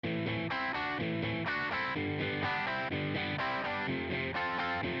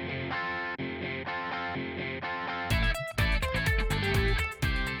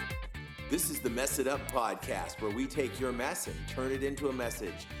This is the Mess It Up podcast, where we take your mess and turn it into a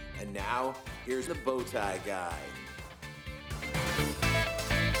message. And now, here's the Bowtie Guy.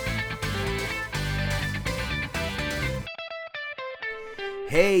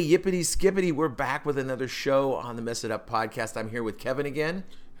 Hey, yippity skippity, we're back with another show on the Mess It Up podcast. I'm here with Kevin again.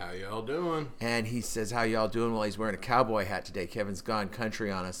 How y'all doing? And he says, how y'all doing? Well, he's wearing a cowboy hat today. Kevin's gone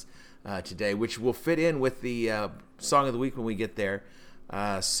country on us today, which will fit in with the song of the week when we get there.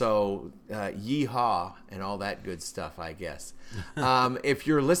 So yeehaw and all that good stuff, I guess. If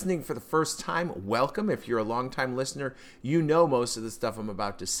you're listening for the first time, welcome. If you're a long-time listener, you know most of the stuff I'm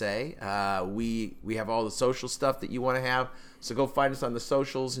about to say. We have all the social stuff that you want to have, so go find us on the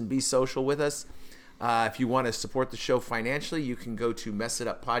socials and be social with us. If you want to support the show financially, you can go to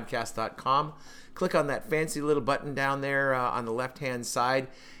messituppodcast.com. Click on that fancy little button down there on the left-hand side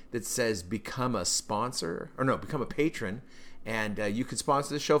that says become a patron. And you can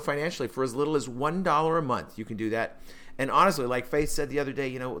sponsor the show financially for as little as $1 a month. You can do that. And honestly, like Faith said the other day,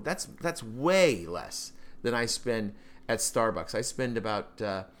 you know, that's way less than I spend at Starbucks. I spend about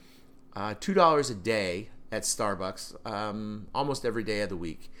 $2 a day at Starbucks almost every day of the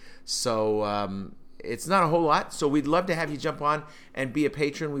week. So it's not a whole lot. So we'd love to have you jump on and be a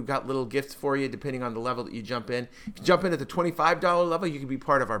patron. We've got little gifts for you depending on the level that you jump in. If you jump in at the $25 level, you can be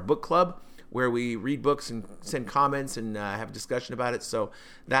part of our book club, where we read books and send comments and have a discussion about it. So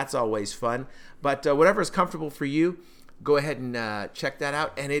that's always fun. But whatever is comfortable for you, go ahead and check that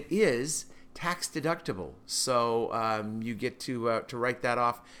out. And it is tax deductible. So you get to write that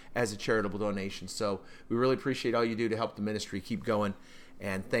off as a charitable donation. So we really appreciate all you do to help the ministry keep going.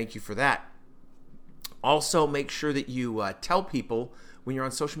 And thank you for that. Also, make sure that you tell people when you're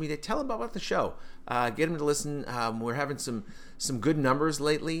on social media, tell them about the show. Get them to listen. We're having some good numbers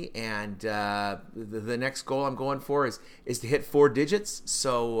lately, and the next goal I'm going for is to hit 4 digits.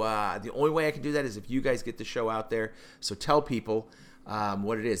 So the only way I can do that is if you guys get the show out there. So tell people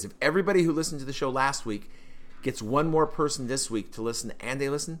what it is. If everybody who listened to the show last week gets one more person this week to listen, and they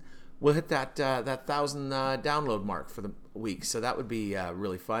listen, we'll hit that 1,000 download mark for the week. So that would be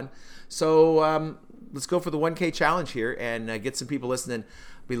really fun. So let's go for the 1K challenge here and get some people listening.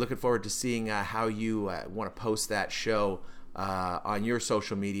 Be looking forward to seeing how you want to post that show on your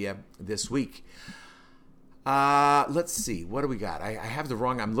social media this week. Let's see. What do we got? I have the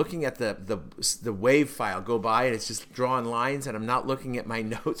wrong. I'm looking at the wave file go by, and it's just drawing lines, and I'm not looking at my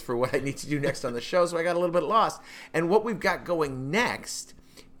notes for what I need to do next on the show, so I got a little bit lost. And what we've got going next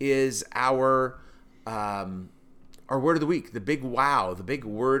is our word of the week. The big wow. The big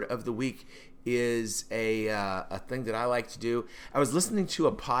word of the week is a thing that I like to do. I was listening to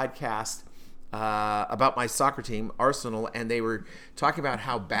a podcast about my soccer team, Arsenal, and they were talking about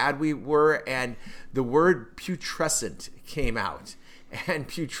how bad we were, and the word putrescent came out. And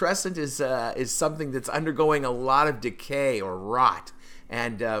putrescent is something that's undergoing a lot of decay or rot.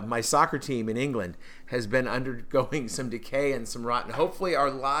 And my soccer team in England has been undergoing some decay and some rot. And hopefully our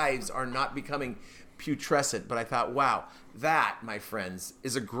lives are not becoming putrescent. But I thought, wow, that, my friends,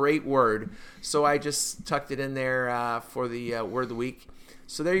 is a great word. So I just tucked it in there for the word of the week.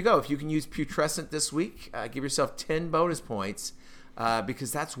 So there you go. If you can use putrescent this week, give yourself 10 bonus points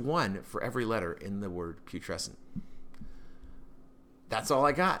because that's one for every letter in the word putrescent. That's all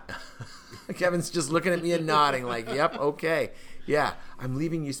I got. Kevin's just looking at me and nodding like, yep, okay. Yeah, I'm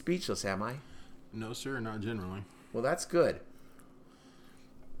leaving you speechless, am I? No, sir, not generally. Well, that's good.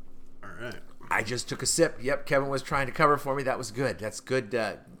 All right. I just took a sip. Yep, Kevin was trying to cover for me. That was good. That's good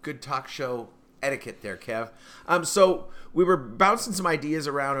good talk show etiquette there, Kev. So we were bouncing some ideas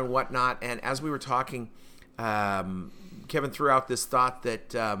around and whatnot, and as we were talking, Kevin threw out this thought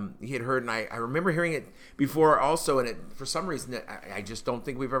that he had heard, and I remember hearing it before also, and for some reason, I just don't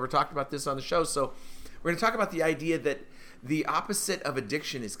think we've ever talked about this on the show. So we're going to talk about the idea that the opposite of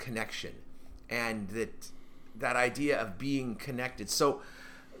addiction is connection, and that idea of being connected. So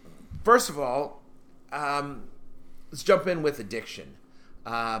first of all, let's jump in with addiction.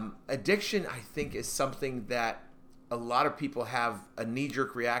 Addiction, I think, is something that a lot of people have a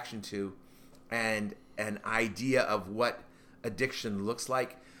knee-jerk reaction to and an idea of what addiction looks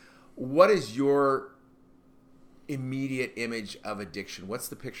like. What is your immediate image of addiction? What's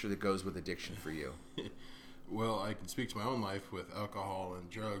the picture that goes with addiction for you? Well, I can speak to my own life with alcohol and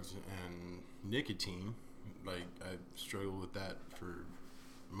drugs and nicotine. Like, I've struggled with that for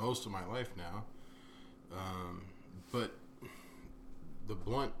most of my life now. But the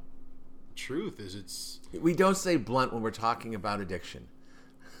blunt truth is we don't say blunt when we're talking about addiction.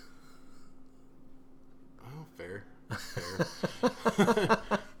 Oh, fair.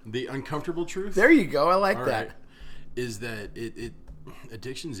 The uncomfortable truth. There you go. I like All that. Right, is that it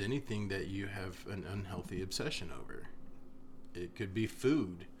Addiction's anything that you have an unhealthy obsession over. It could be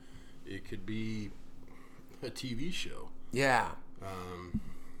food. It could be a TV show. Yeah.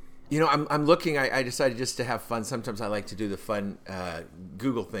 I'm looking. I decided just to have fun. Sometimes I like to do the fun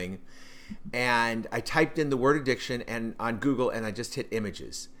Google thing, and I typed in the word addiction and on Google, and I just hit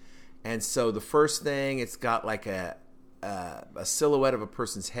images. And so the first thing, it's got like a silhouette of a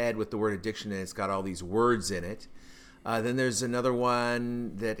person's head with the word addiction, and it's got all these words in it. Then there's another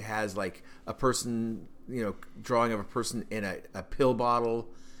one that has like a person, drawing of a person in a pill bottle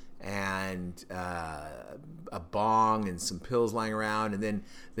and a bong and some pills lying around. And then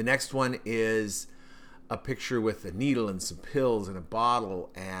the next one is a picture with a needle and some pills and a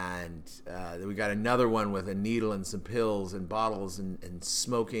bottle. And then we got another one with a needle and some pills and bottles and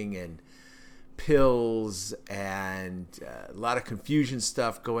smoking and pills and a lot of confusion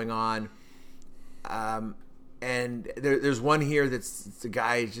stuff going on. And there's one here that's the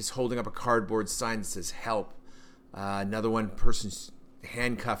guy just holding up a cardboard sign that says help. Another one person's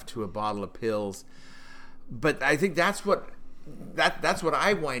handcuffed to a bottle of pills. But I think that's what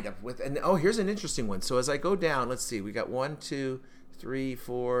I wind up with. And here's an interesting one. So as I go down, let's see, we got 1, 2, 3,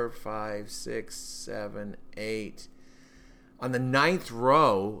 4, 5, 6, 7, 8. On the 9th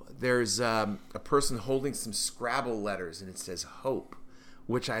row, there's a person holding some Scrabble letters, and it says hope,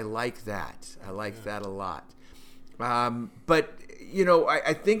 which I like that. I like that a lot. But,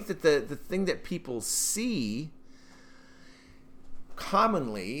 I think that the thing that people see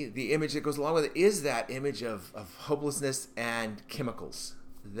commonly, the image that goes along with it is that image of hopelessness and chemicals.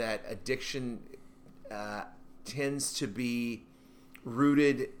 That addiction tends to be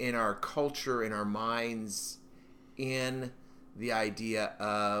rooted in our culture, in our minds, in the idea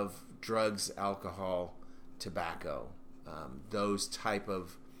of drugs, alcohol, tobacco, those type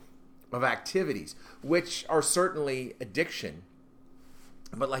of activities, which are certainly addiction.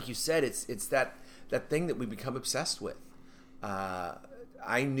 But like you said, it's that thing that we become obsessed with.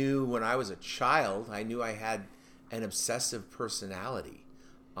 I knew when I was a child, I knew I had an obsessive personality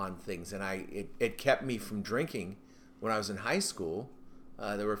on things, and it kept me from drinking when I was in high school.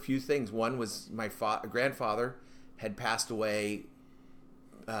 There were a few things. One was my grandfather had passed away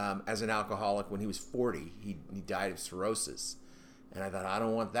as an alcoholic when he was 40. He died of cirrhosis. And I thought, I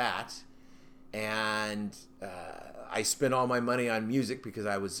don't want that. And I spent all my money on music because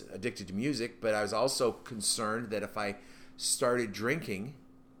I was addicted to music, but I was also concerned that if I started drinking,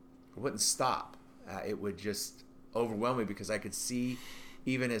 I wouldn't stop. It would just overwhelm me because I could see,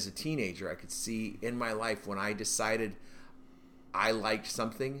 even as a teenager, I could see in my life when I decided I liked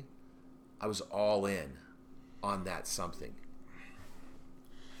something, I was all in on that something.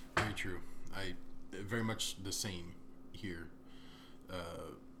 Very true. I very much the same here.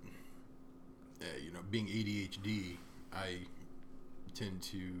 Being ADHD, I tend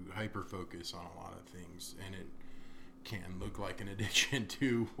to hyper focus on a lot of things, and it can look like an addiction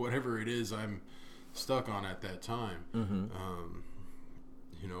to whatever it is I'm stuck on at that time. Mm-hmm.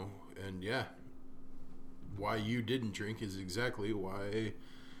 And yeah, why you didn't drink is exactly why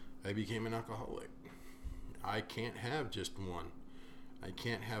I became an alcoholic. I can't have just one. I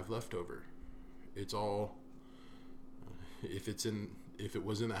can't have leftover. It's all. If it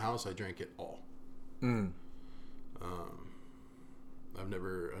was in the house, I drank it all. I've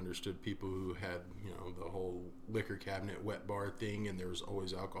never understood people who had, the whole liquor cabinet wet bar thing, and there was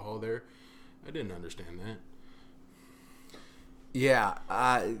always alcohol there. I didn't understand that. Yeah.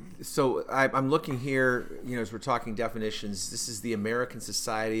 So I'm looking here, as we're talking definitions. This is the American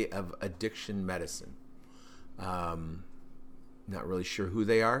Society of Addiction Medicine. Not really sure who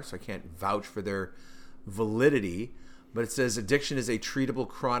they are, so I can't vouch for their validity. But it says addiction is a treatable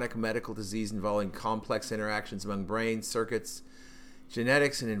chronic medical disease involving complex interactions among brain circuits,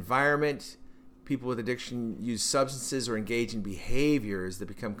 genetics, and environment. People with addiction use substances or engage in behaviors that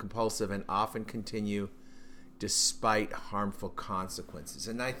become compulsive and often continue despite harmful consequences.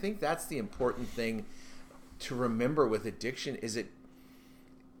 And I think that's the important thing to remember with addiction is it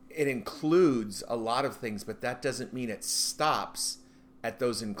includes a lot of things, but that doesn't mean it stops at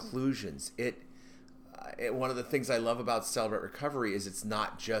those inclusions. One of the things I love about Celebrate Recovery is it's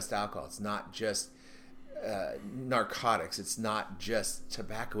not just alcohol. It's not just narcotics. It's not just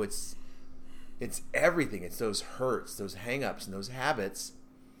tobacco. It's everything. It's those hurts, those hang-ups, and those habits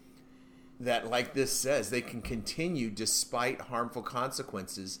that, like this says, they can continue despite harmful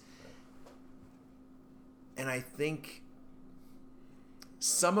consequences. And I think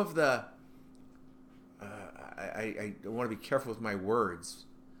some of the I want to be careful with my words.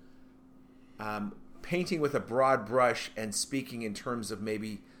 Painting with a broad brush and speaking in terms of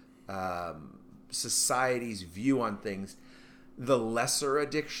maybe society's view on things, the lesser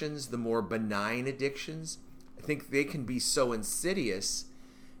addictions, the more benign addictions, I think they can be so insidious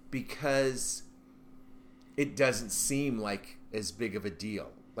because it doesn't seem like as big of a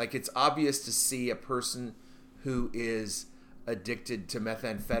deal. Like, it's obvious to see a person who is addicted to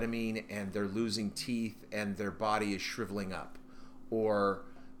methamphetamine and they're losing teeth and their body is shriveling up, or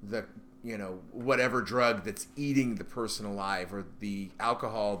the whatever drug that's eating the person alive, or the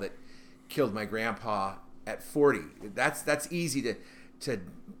alcohol that killed my grandpa at 40. That's easy to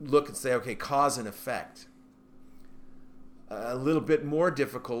look and say, okay, cause and effect. A little bit more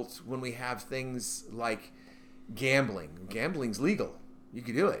difficult when we have things like gambling. Gambling's legal. You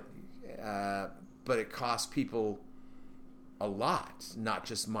can do it. But it costs people a lot, not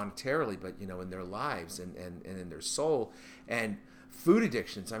just monetarily, but in their lives and in their soul. And food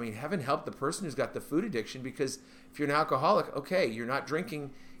addictions. I mean, heaven help the person who's got the food addiction, because if you're an alcoholic, okay, you're not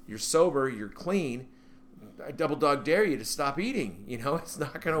drinking, you're sober, you're clean. I double dog dare you to stop eating. It's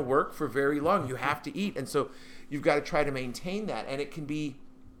not going to work for very long. You have to eat. And so you've got to try to maintain that. And it can be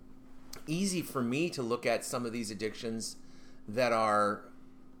easy for me to look at some of these addictions that are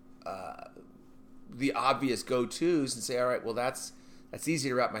the obvious go-tos and say, all right, well, that's easy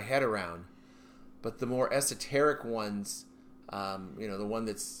to wrap my head around. But the more esoteric ones, the one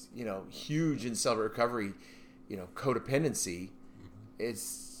that's, huge in celebrate recovery, codependency,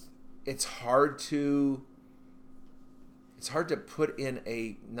 it's hard to put in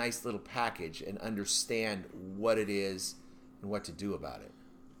a nice little package and understand what it is and what to do about it.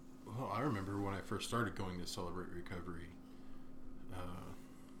 Well, I remember when I first started going to Celebrate Recovery,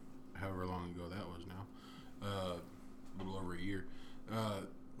 however long ago that was now, a little over a year.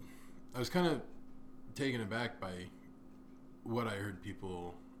 I was kind of taken aback by what I heard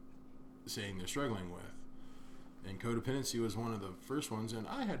people saying they're struggling with. And codependency was one of the first ones, and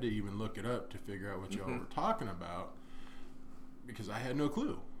I had to even look it up to figure out what y'all were talking about, because I had no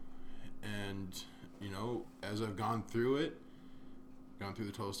clue. And, as I've gone through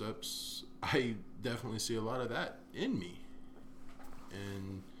the 12 steps, I definitely see a lot of that in me.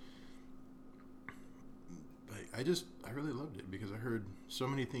 And I really loved it, because I heard so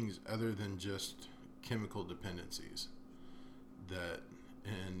many things other than just chemical dependencies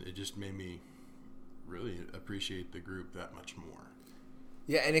and it just made me really appreciate the group that much more.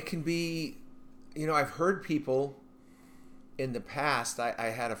 Yeah, and it can be, I've heard people in the past, I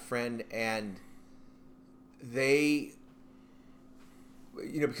had a friend, and they,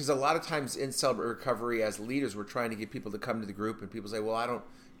 because a lot of times in Celebrate Recovery as leaders, we're trying to get people to come to the group, and people say, well, I don't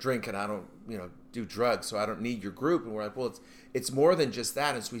drink and I don't, do drugs, so I don't need your group. And we're like, well, it's more than just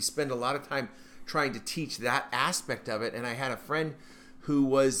that. And so we spend a lot of time trying to teach that aspect of it. And I had a friend who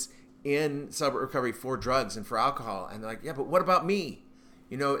was in Celebrate Recovery for drugs and for alcohol, and they're like, yeah, but what about me?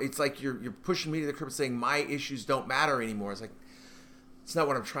 It's like you're pushing me to the curb, saying my issues don't matter anymore. It's like, it's not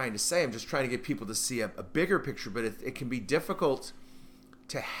what I'm trying to say. I'm just trying to get people to see a bigger picture. But it can be difficult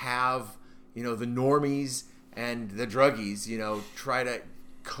to have, the normies and the druggies, try to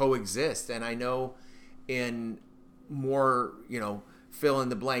coexist. And I know in more, fill in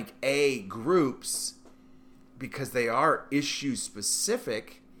the blank A groups, because they are issue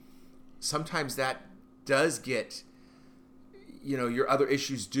specific, sometimes that does get, your other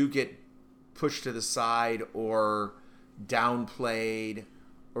issues do get pushed to the side or downplayed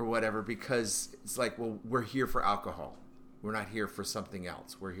or whatever, because it's like, well, we're here for alcohol. We're not here for something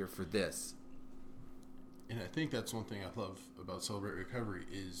else. We're here for this. And I think that's one thing I love about Celebrate Recovery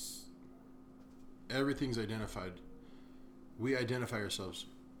is everything's identified. We identify ourselves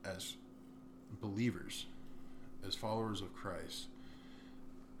as believers, as followers of Christ,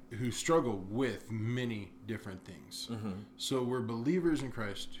 who struggle with many different things. Mm-hmm. So we're believers in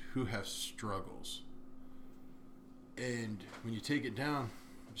Christ who have struggles. And when you take it down,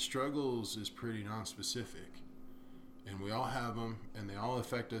 struggles is pretty non-specific. And we all have them, and they all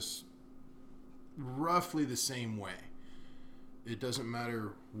affect us roughly the same way. It doesn't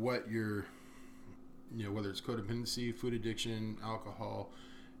matter what your, whether it's codependency, food addiction, alcohol,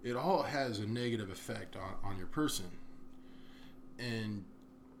 it all has a negative effect on your person. And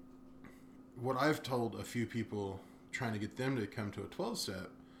what I've told a few people trying to get them to come to a 12-step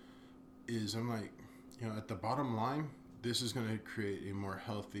is, I'm like, at the bottom line, this is going to create a more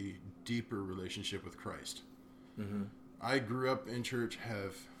healthy, deeper relationship with Christ. Mm-hmm. I grew up in church,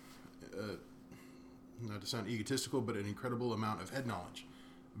 have, not to sound egotistical, but an incredible amount of head knowledge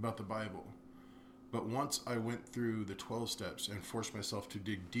about the Bible. But once I went through the 12 steps and forced myself to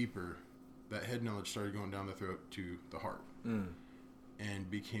dig deeper, that head knowledge started going down the throat to the heart and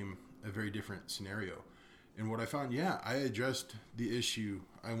became a very different scenario. And what I found, I addressed the issue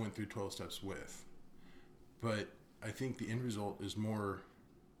I went through 12 steps with. But I think the end result is more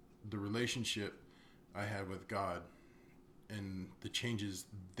the relationship I have with God and the changes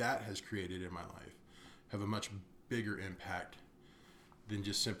that has created in my life have a much bigger impact than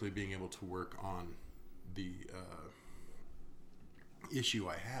just simply being able to work on the issue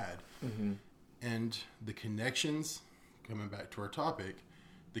I had. Mm-hmm. And the connections, coming back to our topic,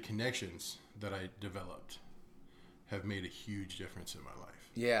 the connections that I developed have made a huge difference in my life.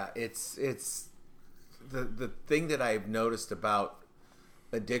 Yeah, it's the thing that I've noticed about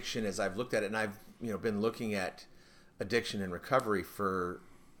addiction as I've looked at it, and I've been looking at addiction and recovery for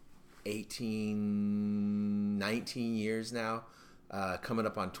 18, 19 years now, coming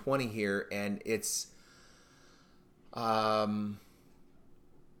up on 20 here, and it's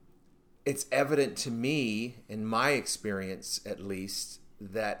evident to me, in my experience at least,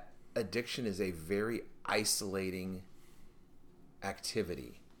 that addiction is a very isolating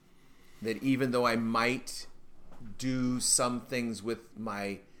activity. That even though I might do some things with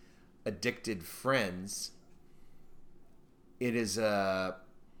my addicted friends, it is a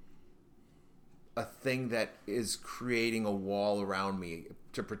thing that is creating a wall around me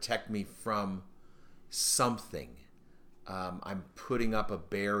to protect me from something. I'm putting up a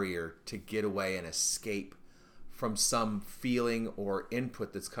barrier to get away and escape from some feeling or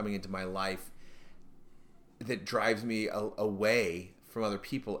input that's coming into my life that drives me away from other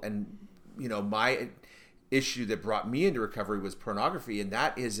people. And my issue that brought me into recovery was pornography, and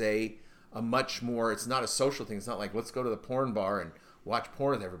that is a much more, it's not a social thing. It's not like, let's go to the porn bar and watch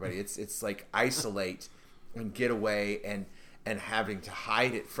porn with everybody. It's like isolate and get away, and having to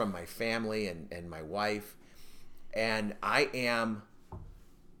hide it from my family and my wife. And I am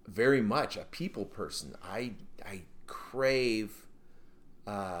very much a people person. I crave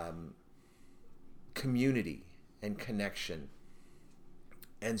community and connection.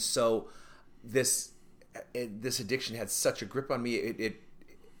 And so this addiction had such a grip on me.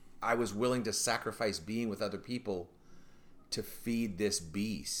 I was willing to sacrifice being with other people to feed this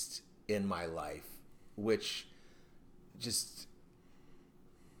beast in my life, which just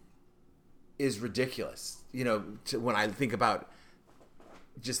is ridiculous. When I think about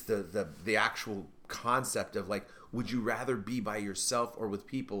just the actual concept of, like, would you rather be by yourself or with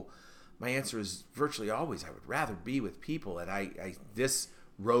people? My answer is virtually always I would rather be with people, and this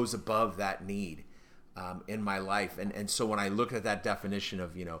rose above that need in my life. And so when I look at that definition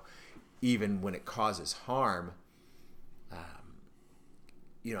of, even when it causes harm,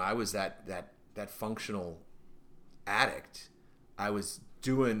 I was that functional addict. I was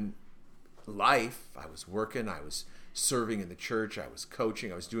doing life. I was working. I was serving in the church. I was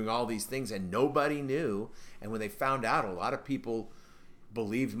coaching. I was doing all these things, and nobody knew. And when they found out, a lot of people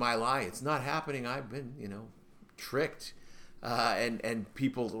believed my lie. It's not happening. I've been, tricked. And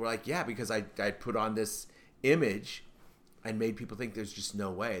people were like, yeah, because I put on this image and made people think there's just no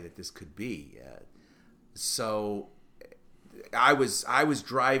way that this could be. So I was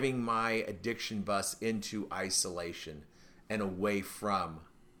driving my addiction bus into isolation and away from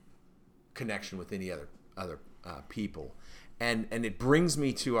connection with any other people. And it brings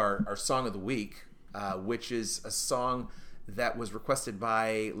me to our song of the week, which is a song that was requested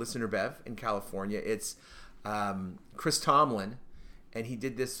by listener Bev in California. It's Chris Tomlin, and he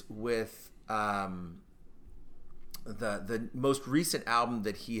did this with the most recent album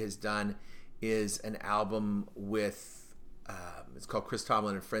that he has done is an album with it's called Chris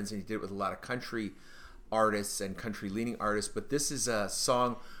Tomlin and Friends, and he did it with a lot of country artists and country leaning artists. But this is a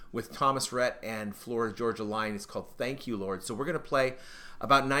song with Thomas Rhett and Florida Georgia Line. It's called Thank You, Lord. So we're going to play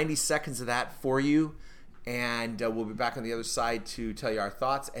about 90 seconds of that for you, and we'll be back on the other side to tell you our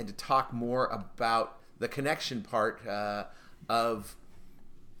thoughts and to talk more about the connection part of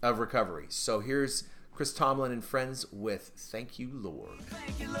recovery. So here's Chris Tomlin and Friends with Thank You, Lord.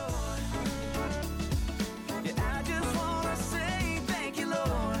 Thank you, Lord. Yeah, I just want to say thank you,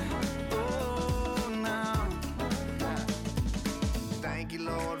 Lord. Oh, now. Thank you,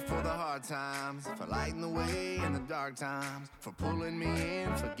 Lord, for the hard times, for lighting the way in the dark times, for pulling me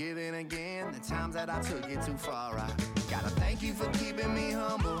in, for giving again the times that I took it too far. I gotta thank you for keeping me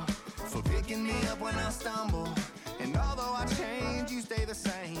humble, for picking me up when I stumble. And although I change, you stay the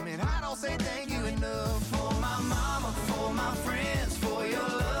same. And I don't say thank you enough. For my mama, for my friends, for your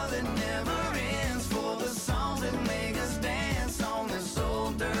love that never ends, for the songs that make us dance on this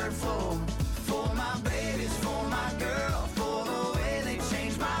old dirt floor, for my babies, for my girl, for the way they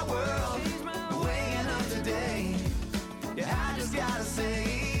changed my world. Waking up today, yeah, I just gotta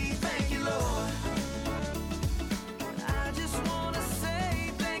say thank you, Lord. I just wanna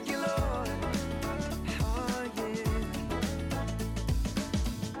say thank you, Lord. Oh, yeah.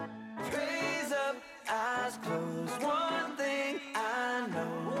 Praise up, eyes closed,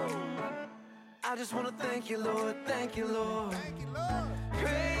 just wanna thank you, Lord, thank you, Lord.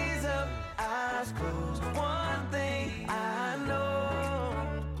 Praise up, eyes closed. One thing I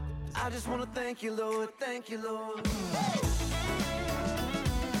know, I just wanna thank you, Lord, thank you, Lord.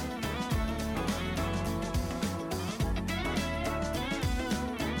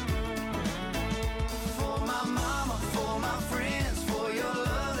 For my mama, for my friends, for your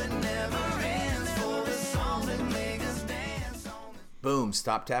love that never ends, for the songs that make us dance on. Boom,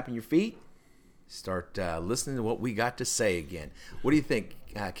 stop tapping your feet. Start listening to what we got to say again. What do you think,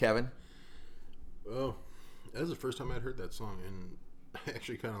 Kevin? Well, that was the first time I'd heard that song, and I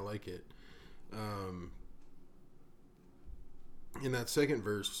actually kind of like it. In that second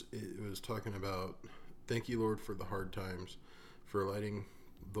verse, it was talking about, thank you, Lord, for the hard times, for lighting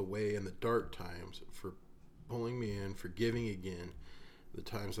the way in the dark times, for pulling me in, for giving again the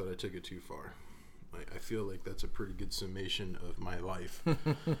times that I took it too far. I feel like that's a pretty good summation of my life.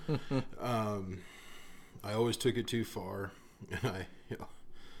 I always took it too far, and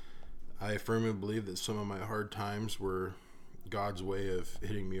I firmly believe that some of my hard times were God's way of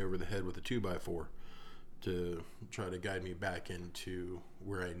hitting me over the head with a 2x4 to try to guide me back into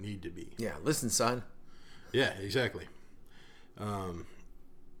where I need to be. Yeah, listen, son. Yeah, exactly.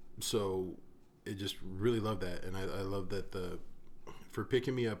 So I just really love that, and I love that for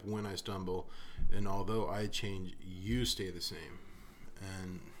picking me up when I stumble, and although I change, you stay the same.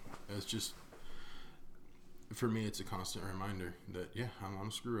 And it's just, for me, it's a constant reminder that, yeah, I'm going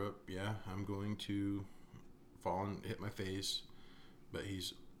to screw up. Yeah, I'm going to fall and hit my face, but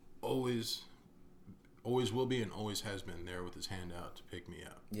he's always will be and always has been there with his hand out to pick me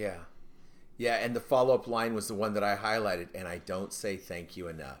up. Yeah. Yeah, and the follow-up line was the one that I highlighted, and I don't say thank you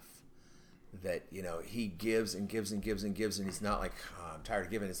enough. That, he gives and gives and gives and gives, and he's not like, oh, I'm tired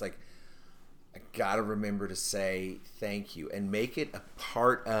of giving. It's like, I got to remember to say thank you and make it a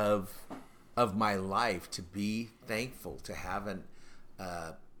part of my life to be thankful, to have an,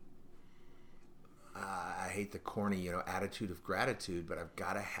 I hate the corny, attitude of gratitude, but I've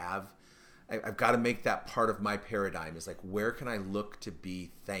got to make that part of my paradigm. Is like, where can I look to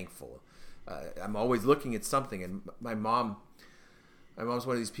be thankful? I'm always looking at something, and my mom's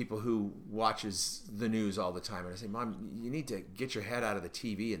one of these people who watches the news all the time. And I say, Mom, you need to get your head out of the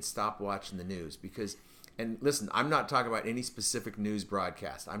TV and stop watching the news. And listen, I'm not talking about any specific news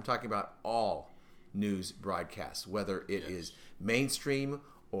broadcast. I'm talking about all news broadcasts, whether it is mainstream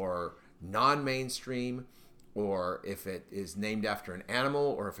or non-mainstream, or if it is named after an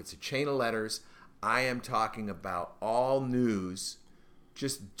animal, or if it's a chain of letters. I am talking about all news.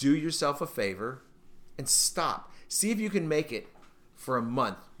 Just do yourself a favor and stop. See if you can make it for a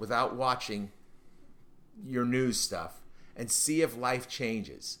month without watching your news stuff, and see if life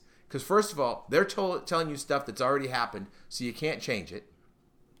changes. Because first of all, they're telling you stuff that's already happened, so you can't change it.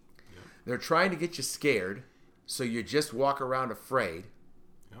 Yep. They're trying to get you scared, so you just walk around afraid.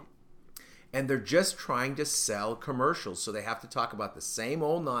 Yep. And they're just trying to sell commercials, so they have to talk about the same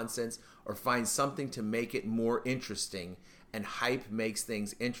old nonsense or find something to make it more interesting, and hype makes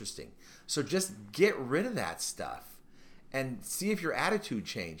things interesting. So just get rid of that stuff and see if your attitude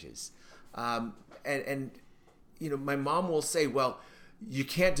changes. My mom will say, well, you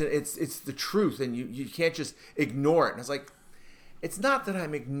can't, it's the truth, and you can't just ignore it. And I was like, it's not that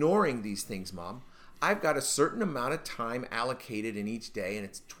I'm ignoring these things, Mom. I've got a certain amount of time allocated in each day, and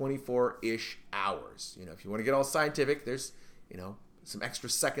it's 24-ish hours. If you want to get all scientific, there's, some extra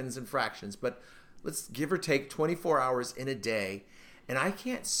seconds and fractions, but let's give or take 24 hours in a day, and I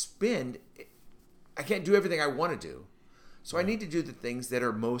can't do everything I want to do. So I need to do the things that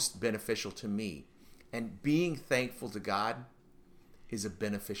are most beneficial to me. And being thankful to God is a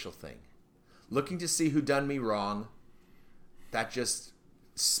beneficial thing. Looking to see who done me wrong, that just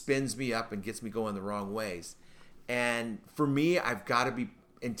spins me up and gets me going the wrong ways. And for me, I've got to be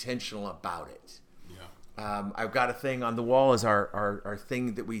intentional about it. Yeah. I've got a thing on the wall as our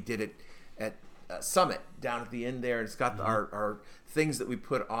thing that we did at Summit down at the end there. It's got our things that we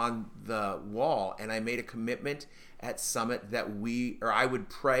put on the wall, and I made a commitment at Summit that I would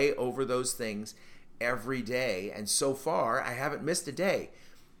pray over those things every day. And so far, I haven't missed a day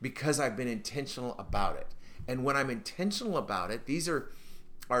because I've been intentional about it. And when I'm intentional about it, these are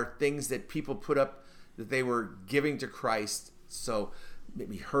things that people put up that they were giving to Christ. So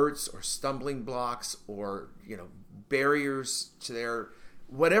maybe hurts or stumbling blocks or, barriers to their,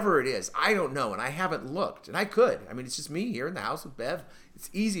 whatever it is. I don't know. And I haven't looked, and I could. I mean, it's just me here in the house with Bev. It's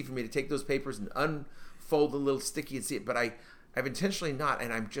easy for me to take those papers and unfold a little sticky and see it, but I've intentionally not,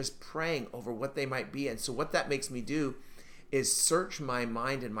 and I'm just praying over what they might be. And so what that makes me do is search my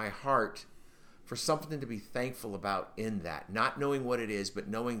mind and my heart for something to be thankful about in that. Not knowing what it is, but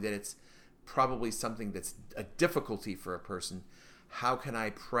knowing that it's probably something that's a difficulty for a person, how can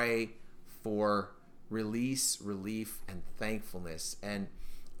I pray for release, relief, and thankfulness? And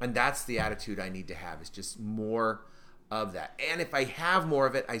that's the attitude I need to have, is just more of that. And if I have more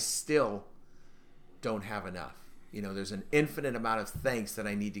of it, I still don't have enough. There's an infinite amount of thanks that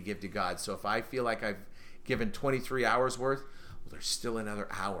I need to give to God. So if I feel like I've given 23 hours worth, well, there's still another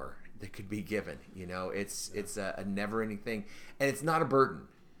hour that could be given. It's a never-ending thing, and it's not a burden.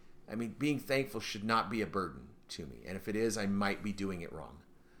 I mean, being thankful should not be a burden to me. And if it is, I might be doing it wrong.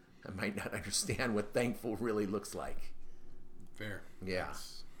 I might not understand what thankful really looks like. Fair. Yeah.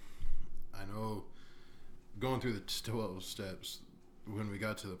 I know going through the 12 steps, when we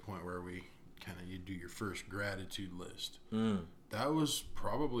got to the point where you do your first gratitude list, that was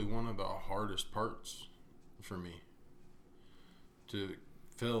probably one of the hardest parts for me, to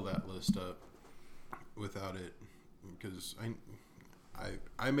fill that list up without it, because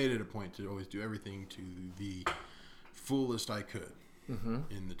I made it a point to always do everything to the fullest I could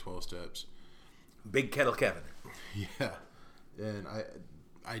in the 12 steps. Big Kettle Kevin. Yeah. And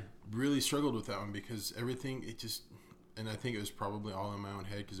I really struggled with that one, because everything, and I think it was probably all in my own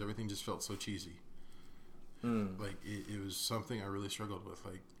head, because everything just felt so cheesy. Like it was something I really struggled with,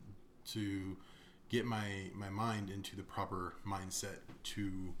 like to get my mind into the proper mindset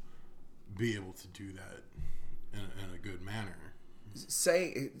to be able to do that in a good manner.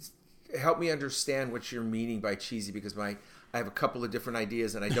 Help me understand what you're meaning by cheesy, because I have a couple of different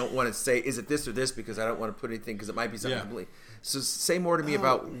ideas, and I don't want to say, is it this or this, because I don't want to put anything, because it might be something completely. So say more to me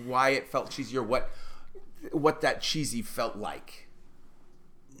about why it felt cheesy, or what that cheesy felt like.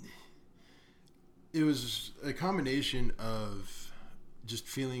 It was a combination of just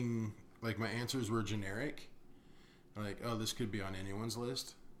feeling like my answers were generic. Like, oh, this could be on anyone's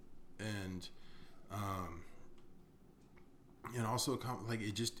list. And also like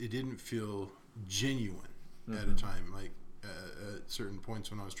it didn't feel genuine at a time. Like at certain points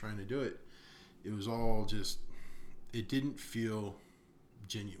when I was trying to do it, it was all just, it didn't feel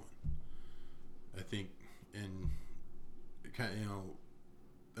genuine, I think. And it kind of,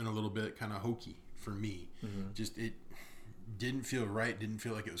 and a little bit kind of hokey for me. Just, it didn't feel right. Didn't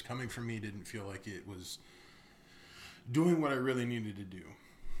feel like it was coming from me. Didn't feel like it was doing what I really needed to do.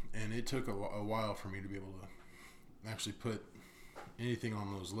 And it took a while for me to be able to actually put anything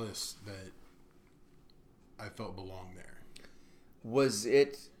on those lists that I felt belonged there. Was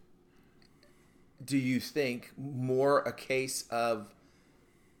it, do you think, more a case of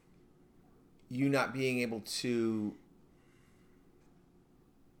you not being able to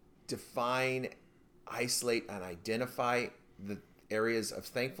define, isolate, and identify the areas of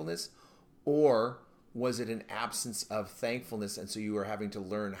thankfulness, or was it an absence of thankfulness, and so you were having to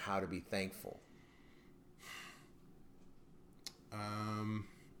learn how to be thankful? I'm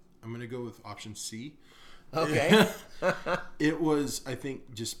going to go with option C. Okay. It was, I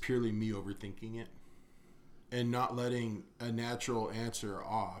think, just purely me overthinking it and not letting a natural answer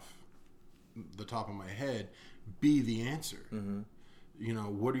off the top of my head be the answer.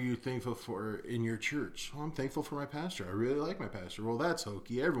 What are you thankful for in your church? Well, I'm thankful for my pastor. I really like my pastor. Well, that's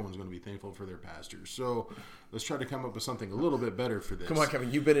hokey. Everyone's going to be thankful for their pastors. So let's try to come up with something a little bit better for this. Come on,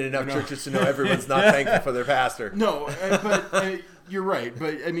 Kevin. You've been in enough churches to know everyone's not thankful for their pastor. No, but you're right.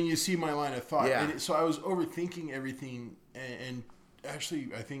 But, I mean, you see my line of thought. Yeah. And so I was overthinking everything, and actually,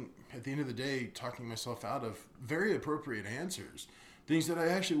 I think at the end of the day, talking myself out of very appropriate answers, things that I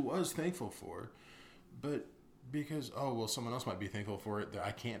actually was thankful for, but because, someone else might be thankful for it that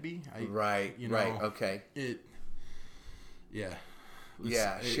I can't be. Right, okay.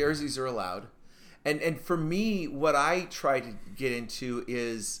 Sharesies are allowed. And for me, what I try to get into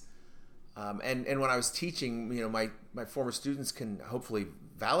is, and when I was teaching, my former students can hopefully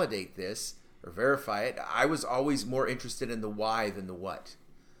validate this or verify it. I was always more interested in the why than the what.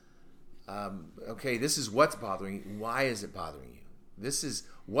 This is what's bothering you. Why is it bothering you? This is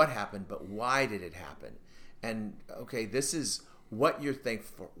what happened, but why did it happen? And, this is what you're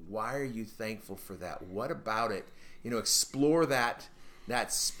thankful for. Why are you thankful for that? What about it? Explore that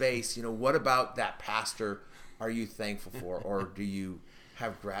space. What about that pastor are you thankful for, or do you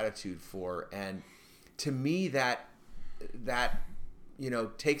have gratitude for? And to me, that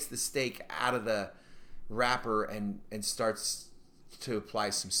takes the steak out of the wrapper and starts to apply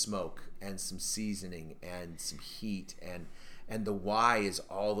some smoke and some seasoning and some heat, and the why is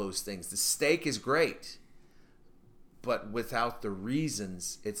all those things. The steak is great, but without the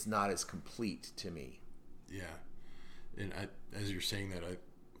reasons, it's not as complete to me. Yeah. And as you're saying that, I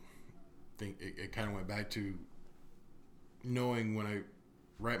think it kind of went back to knowing when I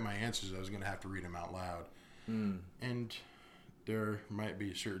write my answers, I was going to have to read them out loud. And there might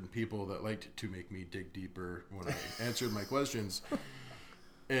be certain people that liked to make me dig deeper when I answered my questions.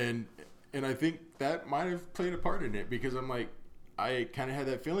 And I think that might have played a part in it, because I'm like, I kind of had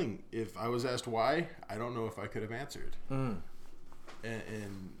that feeling. If I was asked why, I don't know if I could have answered. And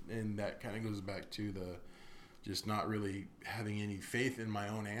that kind of goes back to the just not really having any faith in my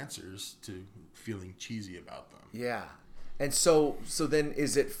own answers, to feeling cheesy about them. Yeah. And so then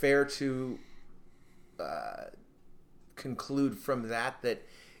is it fair to conclude from that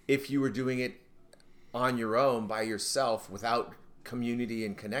if you were doing it on your own, by yourself, without community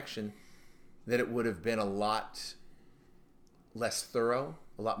and connection, that it would have been a lot less thorough,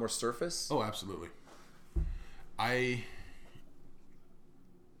 a lot more surface? Oh, absolutely. I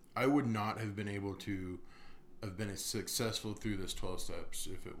would not have been able to have been as successful through this 12 steps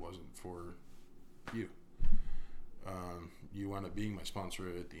if it wasn't for you. You wound up being my sponsor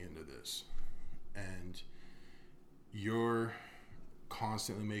at the end of this. And you're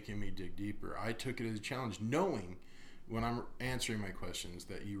constantly making me dig deeper. I took it as a challenge, knowing when I'm answering my questions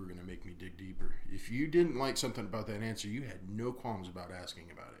that you were going to make me dig deeper. If you didn't like something about that answer, you had no qualms about asking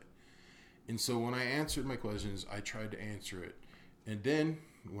about it. And so when I answered my questions, I tried to answer it. And then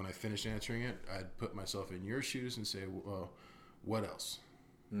when I finished answering it, I'd put myself in your shoes and say, well, what else?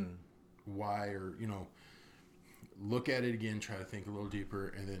 Why? Or, look at it again, try to think a little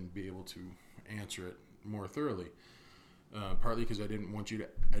deeper, and then be able to answer it more thoroughly. Partly because I didn't want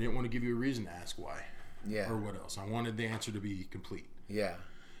to give you a reason to ask why. Yeah. Or what else. I wanted the answer to be complete. Yeah.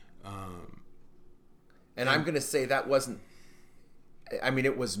 And I'm going to say that wasn't,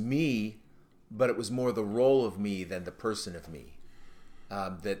 it was me, but it was more the role of me than the person of me.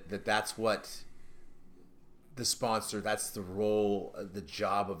 That's what the sponsor, that's the role, the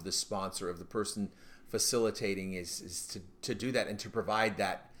job of the sponsor, of the person facilitating is to do that and to provide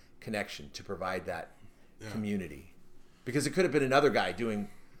that connection, to provide that community. Because it could have been another guy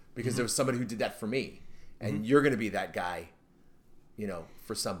because there was somebody who did that for me. And you're going to be that guy,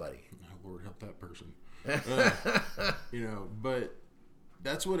 for somebody. Oh, Lord help that person. But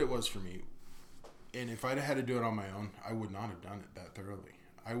that's what it was for me. And if I'd had to do it on my own, I would not have done it that thoroughly.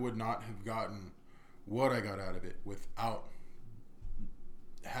 I would not have gotten what I got out of it without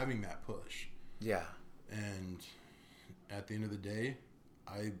having that push. Yeah. And at the end of the day,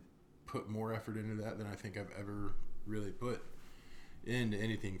 I put more effort into that than I think I've ever really put into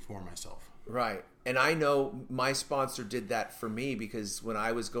anything for myself. Right. And I know my sponsor did that for me, because when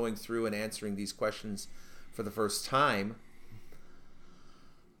I was going through and answering these questions for the first time,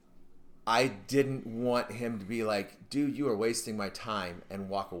 I didn't want him to be like, dude, you are wasting my time, and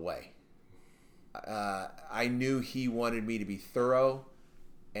walk away. I knew he wanted me to be thorough,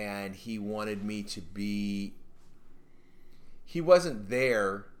 and he wanted me to be... He wasn't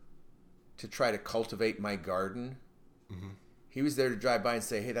there to try to cultivate my garden. Mm-hmm. He was there to drive by and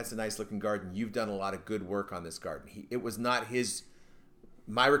say, hey, that's a nice looking garden. You've done a lot of good work on this garden. It was not his...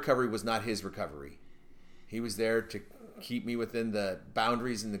 My recovery was not his recovery. He was there to keep me within the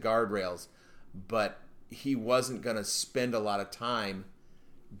boundaries and the guardrails, but he wasn't going to spend a lot of time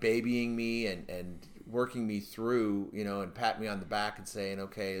babying me and working me through, and pat me on the back and saying,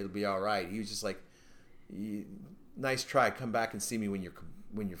 okay, it'll be all right. He was just like, nice try. Come back and see me when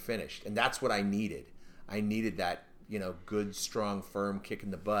you're finished. And that's what I needed. I needed that, good, strong, firm kick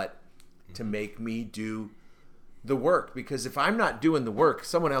in the butt to make me do the work. Because if I'm not doing the work,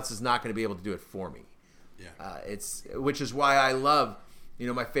 someone else is not going to be able to do it for me. Yeah. Which is why I love,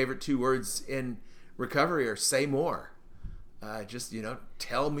 my favorite 2 words in recovery are say more. Just,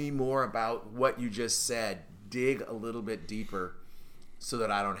 tell me more about what you just said. Dig a little bit deeper so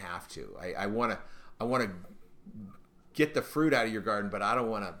that I don't have to. I want to get the fruit out of your garden, but I don't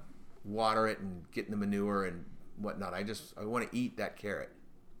want to water it and get in the manure and whatnot. I want to eat that carrot.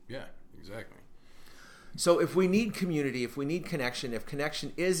 Yeah, exactly. So if we need community, if we need connection, if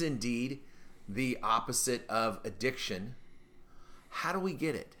connection is indeed the opposite of addiction, how do we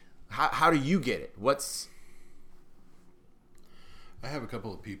get it? How do you get it? I have a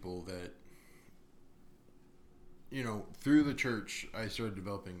couple of people that, through the church, I started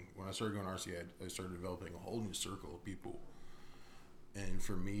developing, when I started going to RCI, I started developing a whole new circle of people. And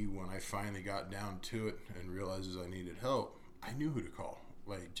for me, when I finally got down to it and realizes I needed help, I knew who to call.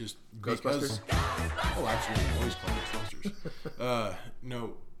 Like, just Ghostbusters? Oh, absolutely. Always call Ghostbusters.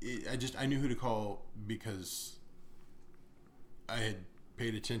 No, I knew who to call because I had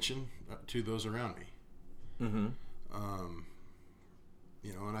paid attention to those around me. Mm-hmm.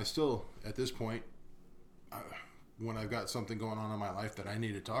 And I still, at this point, when I've got something going on in my life that I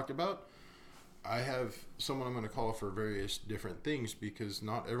need to talk about, I have someone I'm going to call for various different things, because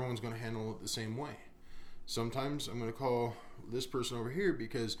not everyone's going to handle it the same way. Sometimes I'm going to call this person over here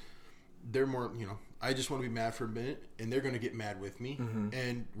because they're more, I just want to be mad for a minute, and they're going to get mad with me,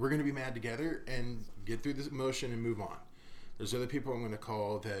 and we're going to be mad together and get through this emotion and move on. There's other people I'm going to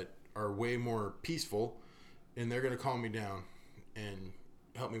call that are way more peaceful, and they're going to calm me down and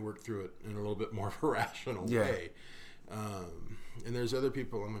help me work through it in a little bit more of a rational way. And there's other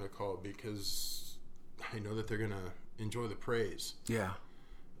people I'm going to call because I know that they're going to enjoy the praise. Yeah.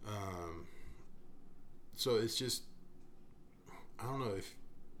 So it's just, I don't know, if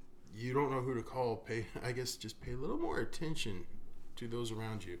you don't know who to call, just pay a little more attention to those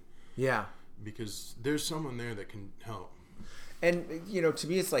around you. Yeah. Because there's someone there that can help. And, to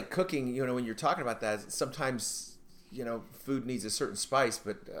me, it's like cooking, when you're talking about that, sometimes, food needs a certain spice,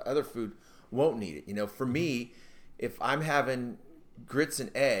 but other food won't need it. For me, if I'm having grits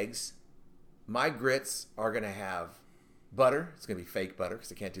and eggs, my grits are going to have butter. It's going to be fake butter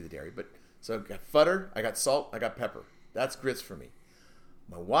because I can't do the dairy. But so I've got butter, I got salt, I got pepper. That's grits for me.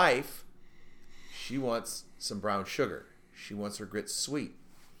 My wife, she wants some brown sugar. She wants her grits sweet.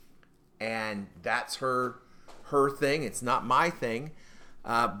 And that's her thing. It's not my thing.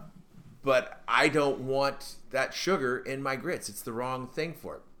 But I don't want that sugar in my grits. It's the wrong thing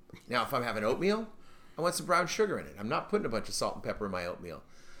for it. Now, if I'm having oatmeal, I want some brown sugar in it. I'm not putting a bunch of salt and pepper in my oatmeal.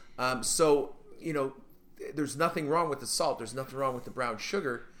 So, there's nothing wrong with the salt. There's nothing wrong with the brown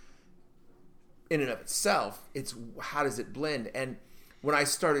sugar in and of itself. It's how does it blend? And when I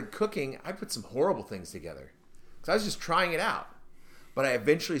started cooking, I put some horrible things together because I was just trying it out. But I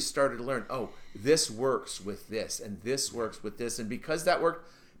eventually started to learn, this works with this, and this works with this. And because that worked,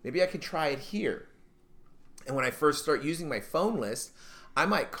 maybe I can try it here. And when I first start using my phone list, I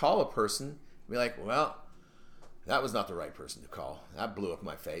might call a person and be like, well, that was not the right person to call. That blew up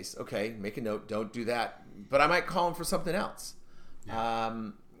my face. Okay, make a note. Don't do that. But I might call him for something else. Yeah.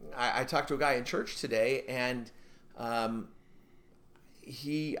 I talked to a guy in church today, and I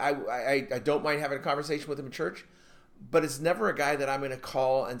don't mind having a conversation with him in church, but it's never a guy that I'm going to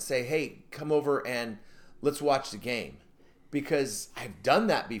call and say, hey, come over and let's watch the game. Because I've done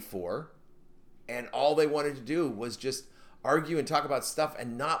that before, and all they wanted to do was just argue and talk about stuff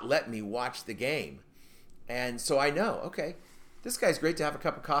and not let me watch the game. And so I know, okay, this guy's great to have a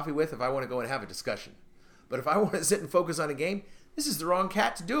cup of coffee with if I want to go and have a discussion. But if I want to sit and focus on a game, this is the wrong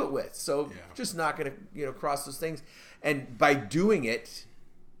cat to do it with. So just not going to cross those things. And by doing it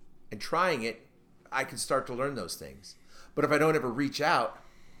and trying it, I can start to learn those things. But if I don't ever reach out,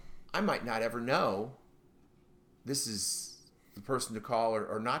 I might not ever know this is the person to call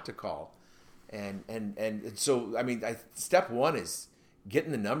or not to call. And so, step one is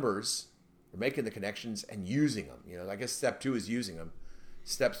getting the numbers or making the connections and using them. I guess step 2 is using them.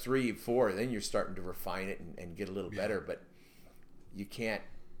 Step 3, 4, then you're starting to refine it and get a little better. But you can't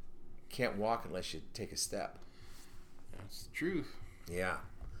walk unless you take a step. That's the truth. Yeah.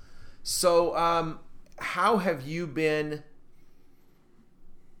 So, how have you been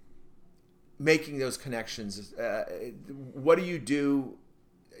making those connections? What do you do?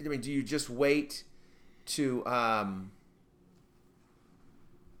 Do you just wait to?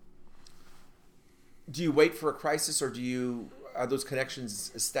 Do you wait for a crisis, or are those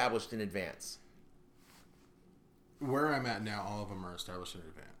connections established in advance? Where I'm at now, all of them are established in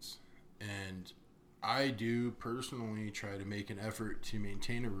advance, and I do personally try to make an effort to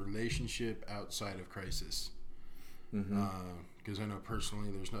maintain a relationship outside of crisis. Because I know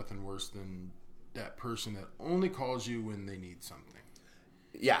personally there's nothing worse than that person that only calls you when they need something.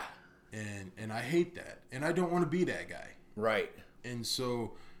 Yeah. And I hate that. And I don't want to be that guy. Right. And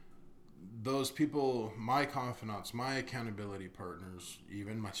so those people, my confidants, my accountability partners,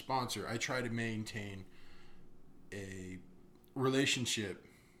 even my sponsor, I try to maintain a relationship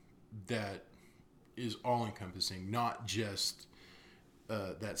that is all encompassing, not just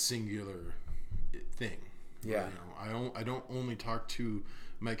that singular thing. Yeah. I don't only talk to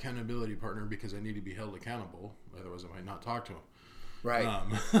my accountability partner because I need to be held accountable. Otherwise, I might not talk to him. Right.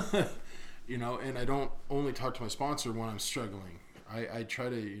 And I don't only talk to my sponsor when I'm struggling. I try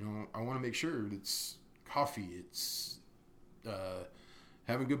to, I want to make sure it's coffee. It's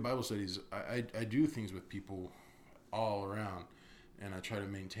having good Bible studies. I do things with people all around, and I try to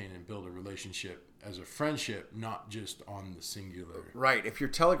maintain and build a relationship as a friendship, not just on the singular. Right. If you're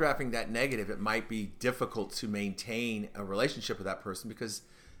telegraphing that negative, it might be difficult to maintain a relationship with that person because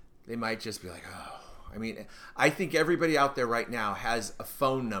they might just be like, oh. I think everybody out there right now has a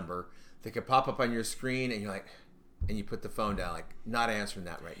phone number that could pop up on your screen, and you're like, and you put the phone down, like, not answering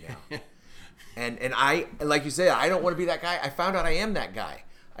that right now. and I, like you say, I don't want to be that guy. I found out I am that guy.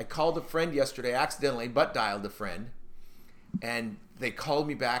 I called a friend yesterday, accidentally, butt dialed a friend, and they called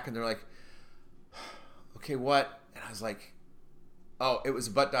me back, and they're like, okay, what? And I was like, oh, it was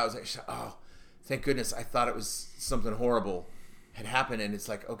a butt dial. I was like, oh, thank goodness. I thought it was something horrible had happened. And it's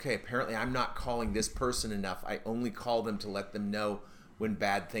like, okay, apparently I'm not calling this person enough. I only call them to let them know when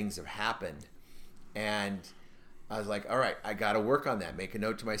bad things have happened. And I was like, all right, I got to work on that. Make a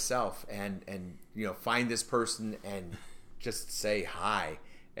note to myself and find this person and just say hi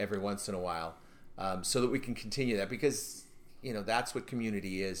every once in a while, so that we can continue that, because that's what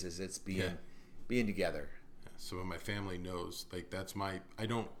community is it's being together. So my family knows, like, I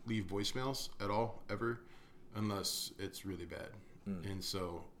don't leave voicemails at all, ever, unless it's really bad. And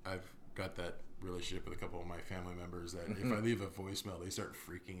so I've got that relationship with a couple of my family members that if I leave a voicemail, they start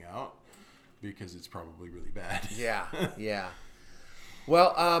freaking out because it's probably really bad. Yeah.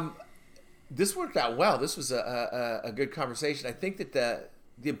 Well, this worked out well. This was a good conversation. I think that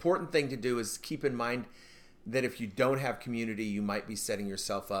the important thing to do is keep in mind that if you don't have community, you might be setting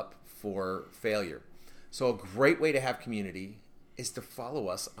yourself up for failure. So a great way to have community is to follow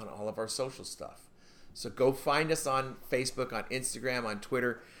us on all of our social stuff. So go find us on Facebook, on Instagram, on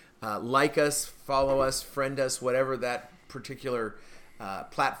Twitter. Like us, follow us, friend us, whatever that particular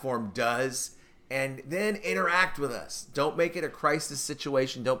platform does. And then interact with us. Don't make it a crisis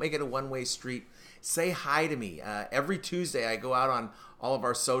situation. Don't make it a one-way street. Say hi to me. Every Tuesday I go out on all of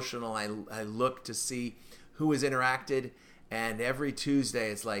our social and I look to see who has interacted. And every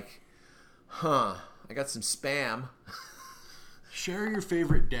Tuesday it's like, I got some spam. Share your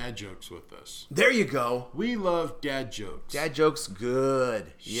favorite dad jokes with us. There you go. We love dad jokes. Dad jokes,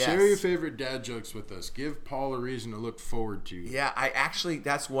 good. Yes. Share your favorite dad jokes with us. Give Paul a reason to look forward to. Yeah,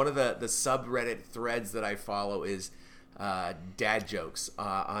 that's one of the subreddit threads that I follow is dad jokes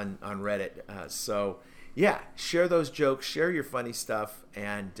on Reddit. So, yeah, share those jokes, share your funny stuff,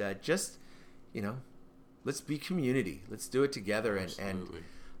 and just, let's be community. Let's do it together and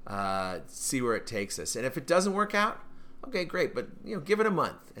see where it takes us. And if it doesn't work out, okay, great, but give it a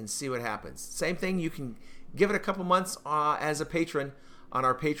month and see what happens. Same thing, you can give it a couple months as a patron on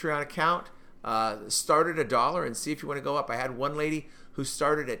our Patreon account. Start at $1 and see if you want to go up. I had one lady who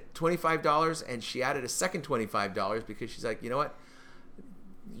started at $25 and she added a second $25 because she's like, you know what?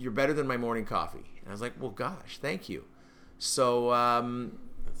 You're better than my morning coffee. And I was like, well, gosh, thank you. So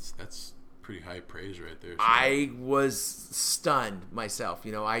that's pretty high praise right there. So. I was stunned myself.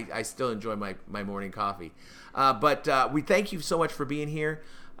 I still enjoy my morning coffee. But we thank you so much for being here.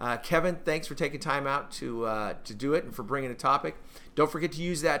 Kevin, thanks for taking time out to do it and for bringing a topic. Don't forget to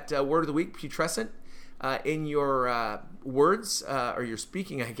use that word of the week, putrescent, in your words, or your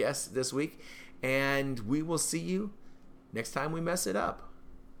speaking, I guess, this week. And we will see you next time we mess it up.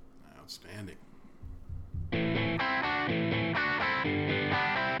 Outstanding.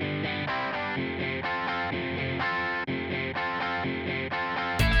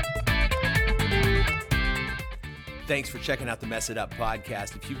 Thanks for checking out the Mess It Up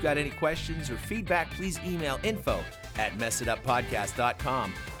podcast. If you've got any questions or feedback, please email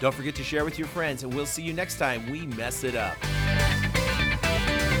info@messituppodcast.com. Don't forget to share with your friends, and we'll see you next time we mess it up.